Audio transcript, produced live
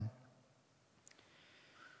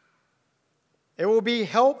It will be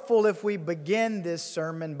helpful if we begin this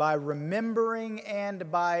sermon by remembering and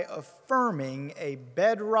by affirming a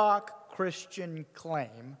bedrock Christian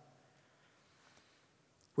claim,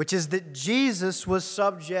 which is that Jesus was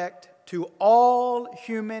subject to all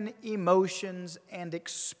human emotions and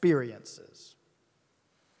experiences.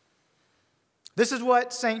 This is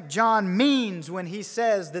what St. John means when he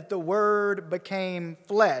says that the Word became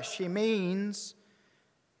flesh. He means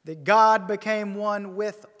that God became one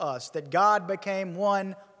with us, that God became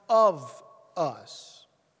one of us.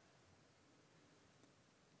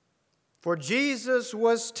 For Jesus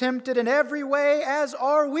was tempted in every way as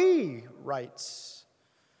are we, writes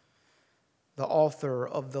the author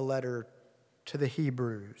of the letter to the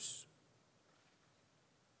Hebrews.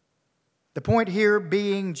 The point here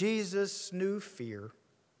being Jesus knew fear.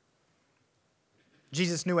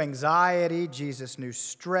 Jesus knew anxiety. Jesus knew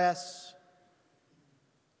stress.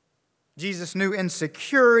 Jesus knew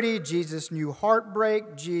insecurity. Jesus knew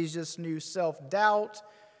heartbreak. Jesus knew self-doubt.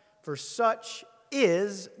 For such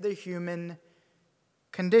is the human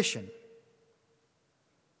condition.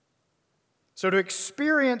 So to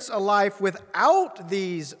experience a life without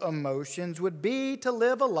these emotions would be to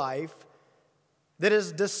live a life that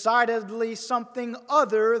is decidedly something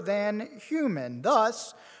other than human.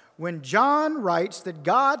 Thus, when John writes that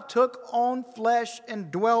God took on flesh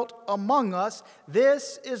and dwelt among us,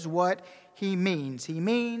 this is what he means. He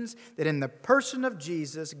means that in the person of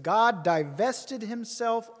Jesus, God divested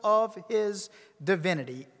himself of his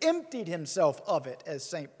divinity, emptied himself of it, as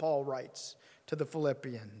St. Paul writes to the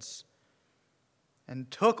Philippians,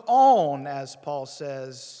 and took on, as Paul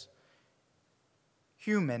says,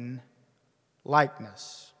 human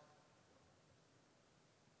likeness.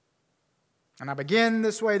 And I begin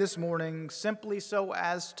this way this morning simply so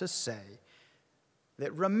as to say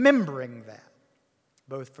that remembering that,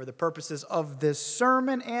 both for the purposes of this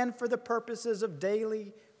sermon and for the purposes of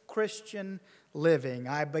daily Christian living,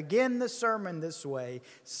 I begin the sermon this way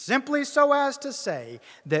simply so as to say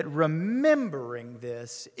that remembering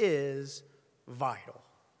this is vital.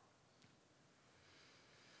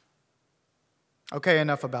 Okay,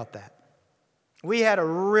 enough about that. We had a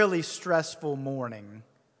really stressful morning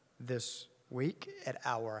this week at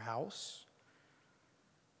our house.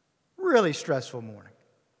 Really stressful morning.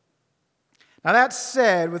 Now that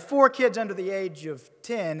said, with 4 kids under the age of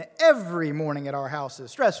 10, every morning at our house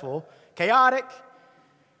is stressful, chaotic,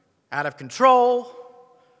 out of control,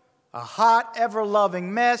 a hot,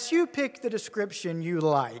 ever-loving mess. You pick the description you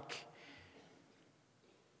like.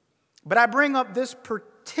 But I bring up this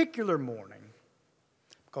particular morning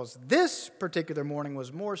because this particular morning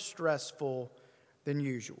was more stressful than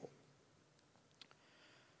usual.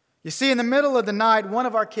 You see, in the middle of the night, one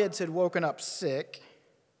of our kids had woken up sick.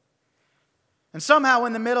 And somehow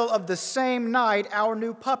in the middle of the same night, our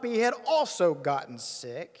new puppy had also gotten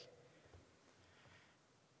sick.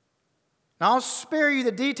 Now, I'll spare you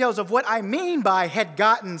the details of what I mean by had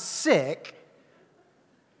gotten sick.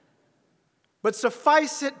 But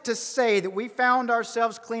suffice it to say that we found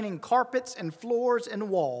ourselves cleaning carpets and floors and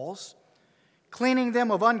walls, cleaning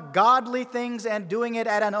them of ungodly things and doing it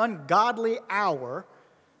at an ungodly hour.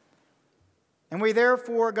 And we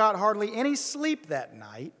therefore got hardly any sleep that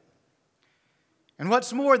night. And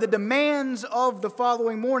what's more, the demands of the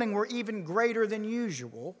following morning were even greater than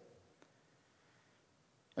usual.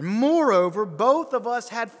 And moreover, both of us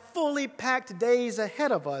had fully packed days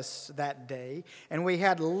ahead of us that day, and we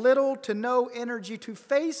had little to no energy to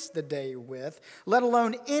face the day with, let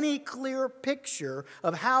alone any clear picture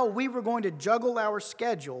of how we were going to juggle our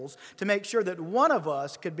schedules to make sure that one of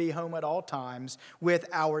us could be home at all times with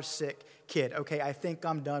our sick kid. Okay, I think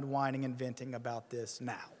I'm done whining and venting about this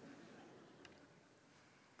now.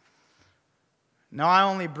 Now, I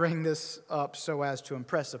only bring this up so as to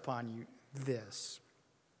impress upon you this.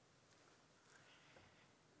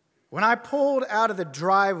 When I pulled out of the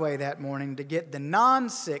driveway that morning to get the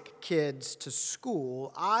non-sick kids to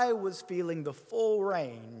school, I was feeling the full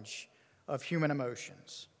range of human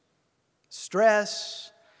emotions.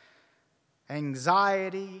 Stress,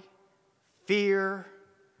 anxiety, fear,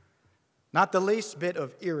 not the least bit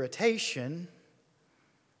of irritation,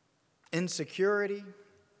 insecurity.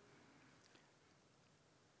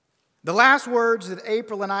 The last words that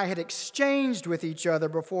April and I had exchanged with each other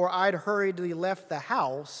before I'd hurriedly left the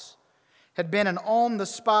house had been an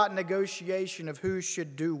on-the-spot negotiation of who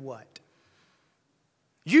should do what.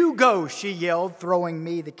 "You go," she yelled, throwing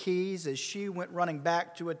me the keys as she went running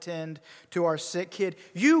back to attend to our sick kid.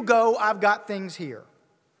 "You go, I've got things here."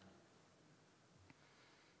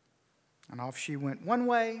 And off she went one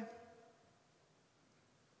way,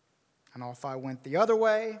 and off I went the other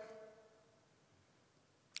way.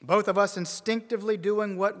 Both of us instinctively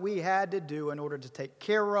doing what we had to do in order to take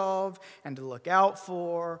care of and to look out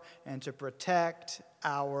for and to protect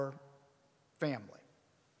our family.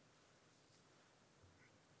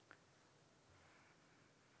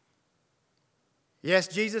 Yes,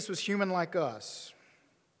 Jesus was human like us.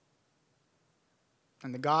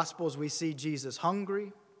 In the Gospels, we see Jesus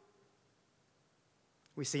hungry.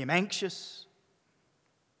 We see him anxious.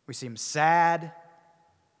 We see him sad.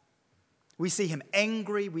 We see him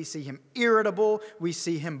angry. We see him irritable. We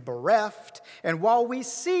see him bereft. And while we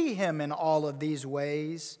see him in all of these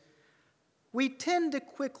ways, we tend to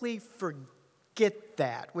quickly forget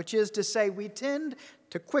that, which is to say, we tend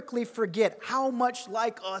to quickly forget how much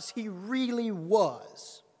like us he really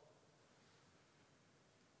was.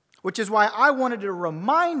 Which is why I wanted to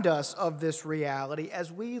remind us of this reality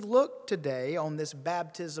as we look today on this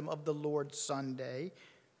Baptism of the Lord Sunday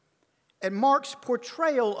at Mark's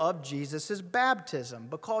portrayal of Jesus' baptism,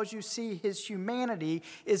 because you see his humanity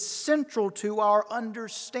is central to our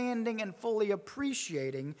understanding and fully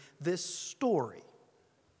appreciating this story.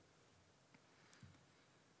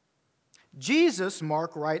 Jesus,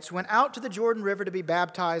 Mark writes, went out to the Jordan River to be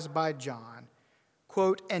baptized by John.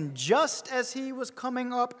 Quote, and just as he was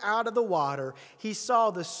coming up out of the water, he saw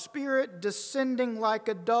the Spirit descending like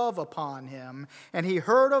a dove upon him, and he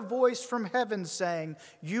heard a voice from heaven saying,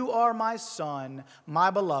 you are my Son, my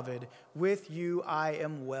beloved, with you I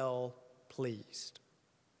am well pleased.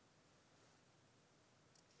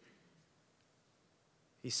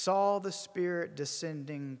 He saw the Spirit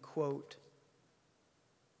descending, quote,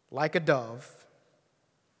 like a dove.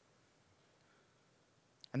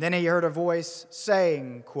 And then he heard a voice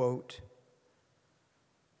saying, quote,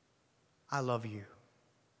 I love you.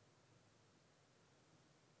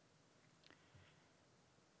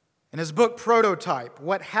 In his book Prototype,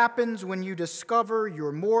 What Happens When You Discover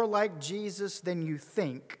You're More Like Jesus Than You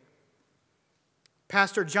Think,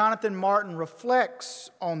 Pastor Jonathan Martin reflects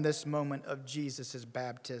on this moment of Jesus'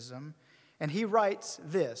 baptism, and he writes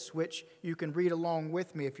this, which you can read along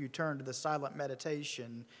with me if you turn to the silent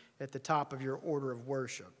meditation at the top of your order of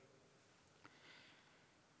worship.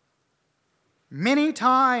 Many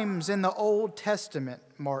times in the Old Testament,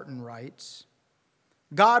 Martin writes,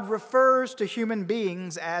 God refers to human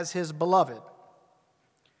beings as his beloved.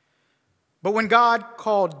 But when God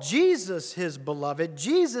called Jesus his beloved,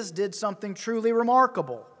 Jesus did something truly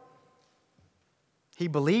remarkable. He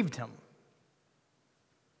believed him.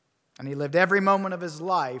 And he lived every moment of his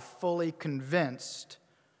life fully convinced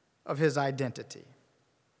of his identity.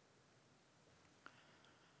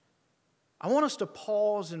 I want us to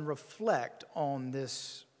pause and reflect on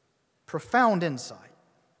this profound insight.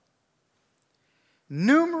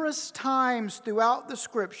 Numerous times throughout the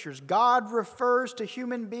Scriptures, God refers to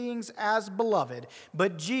human beings as beloved,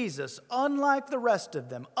 but Jesus, unlike the rest of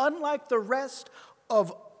them, unlike the rest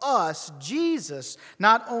of us, Jesus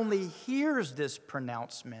not only hears this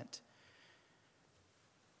pronouncement,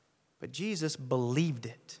 but Jesus believed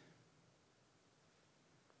it.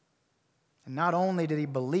 And not only did he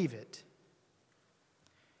believe it,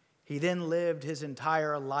 he then lived his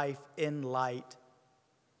entire life in light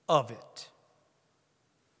of it.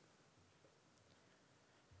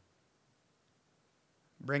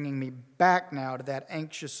 Bringing me back now to that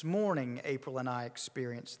anxious morning April and I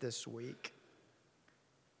experienced this week,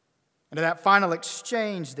 and to that final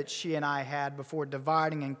exchange that she and I had before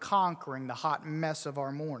dividing and conquering the hot mess of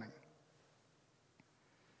our morning.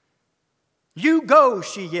 You go,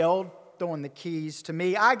 she yelled, throwing the keys to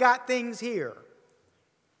me. I got things here.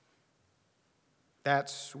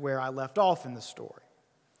 That's where I left off in the story.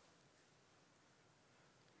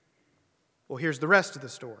 Well, here's the rest of the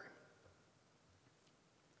story.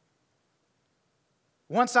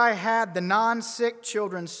 Once I had the non-sick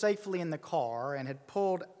children safely in the car and had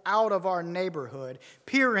pulled out of our neighborhood,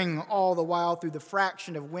 peering all the while through the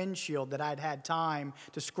fraction of windshield that I'd had time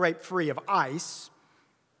to scrape free of ice,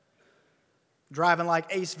 driving like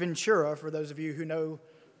Ace Ventura, for those of you who know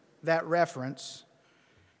that reference.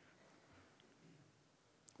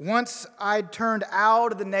 Once I'd turned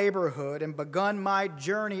out of the neighborhood and begun my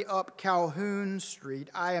journey up Calhoun Street,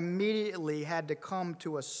 I immediately had to come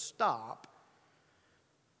to a stop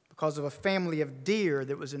because of a family of deer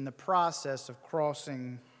that was in the process of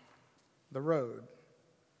crossing the road.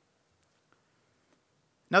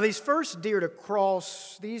 Now, these first deer to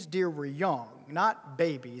cross, these deer were young, not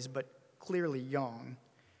babies, but clearly young.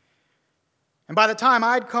 And by the time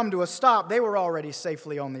I'd come to a stop, they were already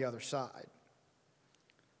safely on the other side.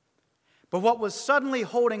 But what was suddenly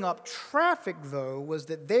holding up traffic, though, was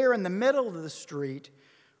that there in the middle of the street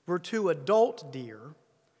were two adult deer,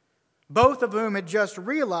 both of whom had just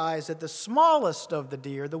realized that the smallest of the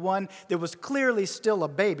deer, the one that was clearly still a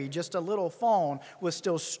baby, just a little fawn, was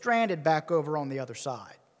still stranded back over on the other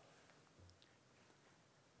side.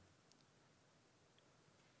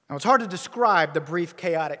 Now, it's hard to describe the brief,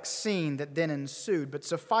 chaotic scene that then ensued, but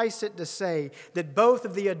suffice it to say that both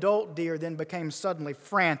of the adult deer then became suddenly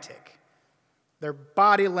frantic, their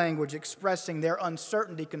body language expressing their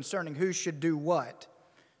uncertainty concerning who should do what.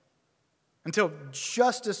 Until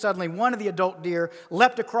just as suddenly, one of the adult deer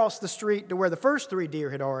leapt across the street to where the first three deer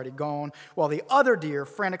had already gone, while the other deer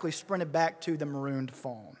frantically sprinted back to the marooned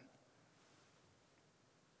fawn.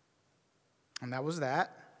 And that was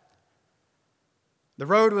that. The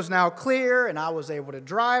road was now clear, and I was able to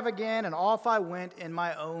drive again, and off I went in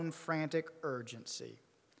my own frantic urgency.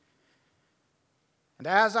 And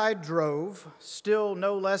as I drove, still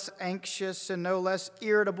no less anxious and no less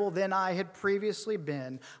irritable than I had previously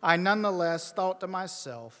been, I nonetheless thought to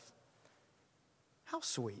myself, how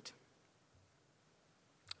sweet.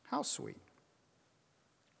 How sweet.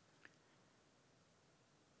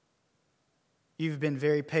 You've been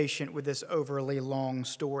very patient with this overly long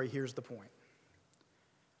story. Here's the point.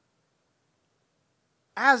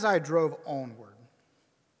 As I drove onward,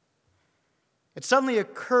 it suddenly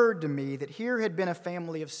occurred to me that here had been a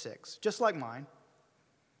family of 6, just like mine,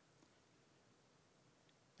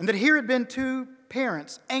 and that here had been 2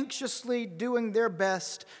 parents anxiously doing their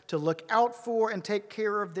best to look out for and take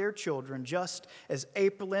care of their children, just as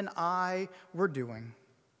April and I were doing.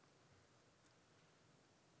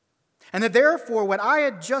 And that therefore what I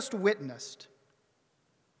had just witnessed,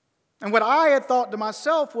 and what I had thought to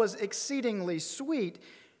myself was exceedingly sweet,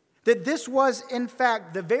 that this was in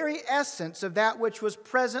fact the very essence of that which was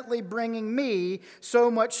presently bringing me so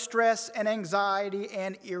much stress and anxiety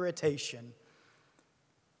and irritation.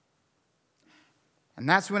 And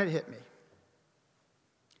that's when it hit me.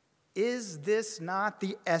 Is this not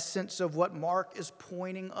the essence of what Mark is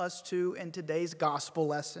pointing us to in today's gospel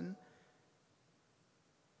lesson?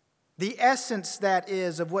 The essence, that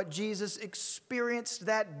is, of what Jesus experienced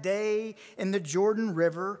that day in the Jordan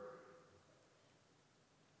River.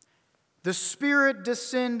 The Spirit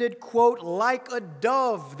descended, quote, like a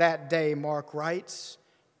dove that day, Mark writes.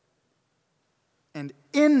 And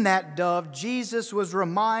in that dove, Jesus was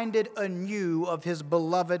reminded anew of his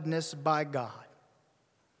belovedness by God.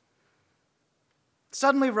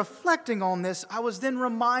 Suddenly reflecting on this, I was then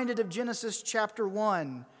reminded of Genesis chapter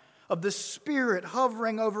 1, of the Spirit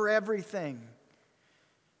hovering over everything.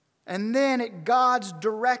 And then at God's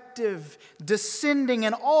directive, descending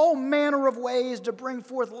in all manner of ways to bring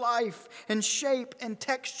forth life and shape and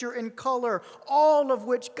texture and color, all of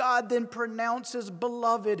which God then pronounces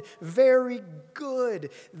beloved, very good.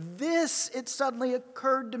 This, it suddenly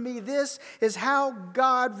occurred to me, this is how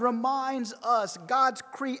God reminds us, God's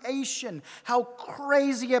creation, how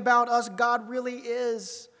crazy about us God really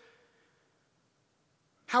is.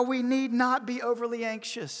 How we need not be overly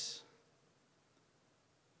anxious.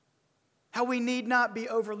 How we need not be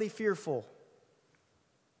overly fearful.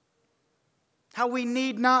 How we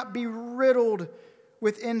need not be riddled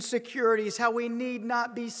with insecurities. How we need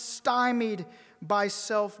not be stymied by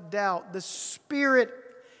self-doubt. The Spirit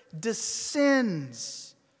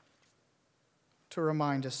descends to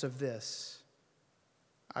remind us of this,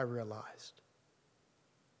 I realized.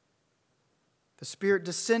 The Spirit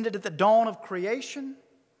descended at the dawn of creation.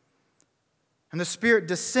 And the Spirit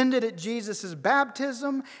descended at Jesus'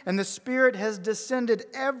 baptism, and the Spirit has descended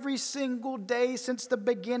every single day since the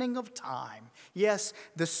beginning of time. Yes,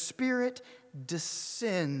 the Spirit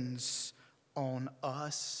descends on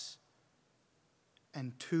us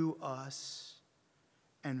and to us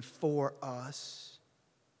and for us.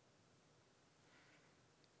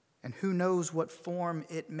 And who knows what form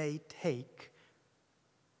it may take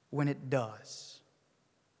when it does.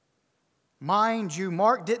 Mind you,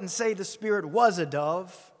 Mark didn't say the Spirit was a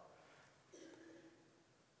dove.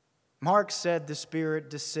 Mark said the Spirit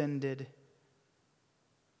descended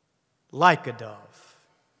like a dove.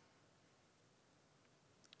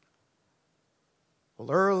 Well,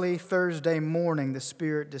 early Thursday morning, the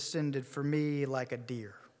Spirit descended for me like a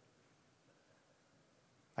deer,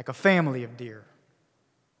 like a family of deer.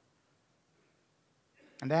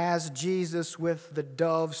 And as Jesus with the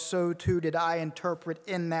dove, so too did I interpret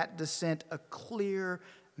in that descent a clear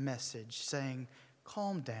message saying,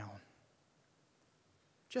 calm down.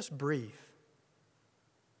 Just breathe.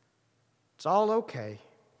 It's all okay.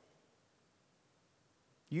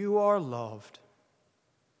 You are loved.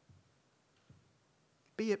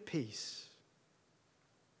 Be at peace.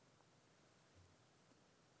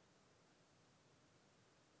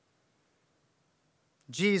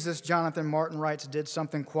 Jesus, Jonathan Martin writes, did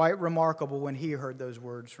something quite remarkable when he heard those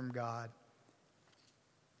words from God.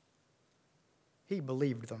 He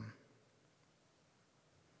believed them.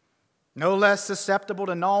 No less susceptible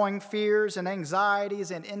to gnawing fears and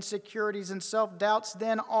anxieties and insecurities and self-doubts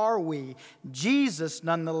than are we. Jesus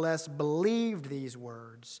nonetheless believed these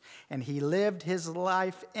words, and he lived his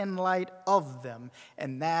life in light of them,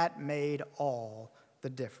 and that made all the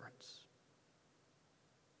difference.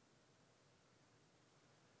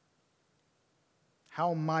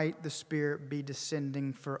 How might the Spirit be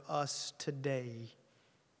descending for us today,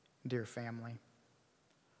 dear family?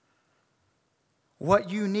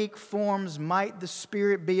 What unique forms might the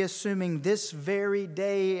Spirit be assuming this very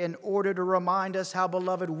day in order to remind us how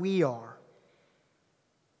beloved we are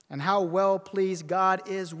and how well pleased God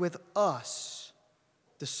is with us,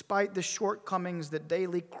 despite the shortcomings that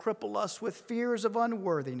daily cripple us with fears of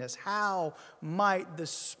unworthiness? How might the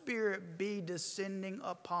Spirit be descending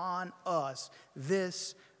upon us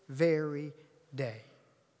this very day?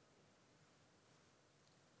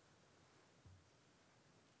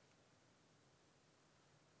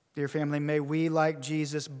 Dear family, may we, like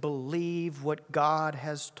Jesus, believe what God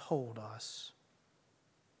has told us.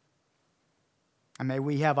 And may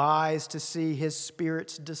we have eyes to see his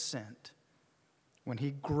Spirit's descent when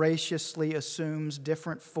he graciously assumes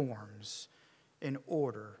different forms in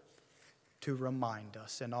order to remind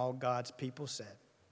us. And all God's people said,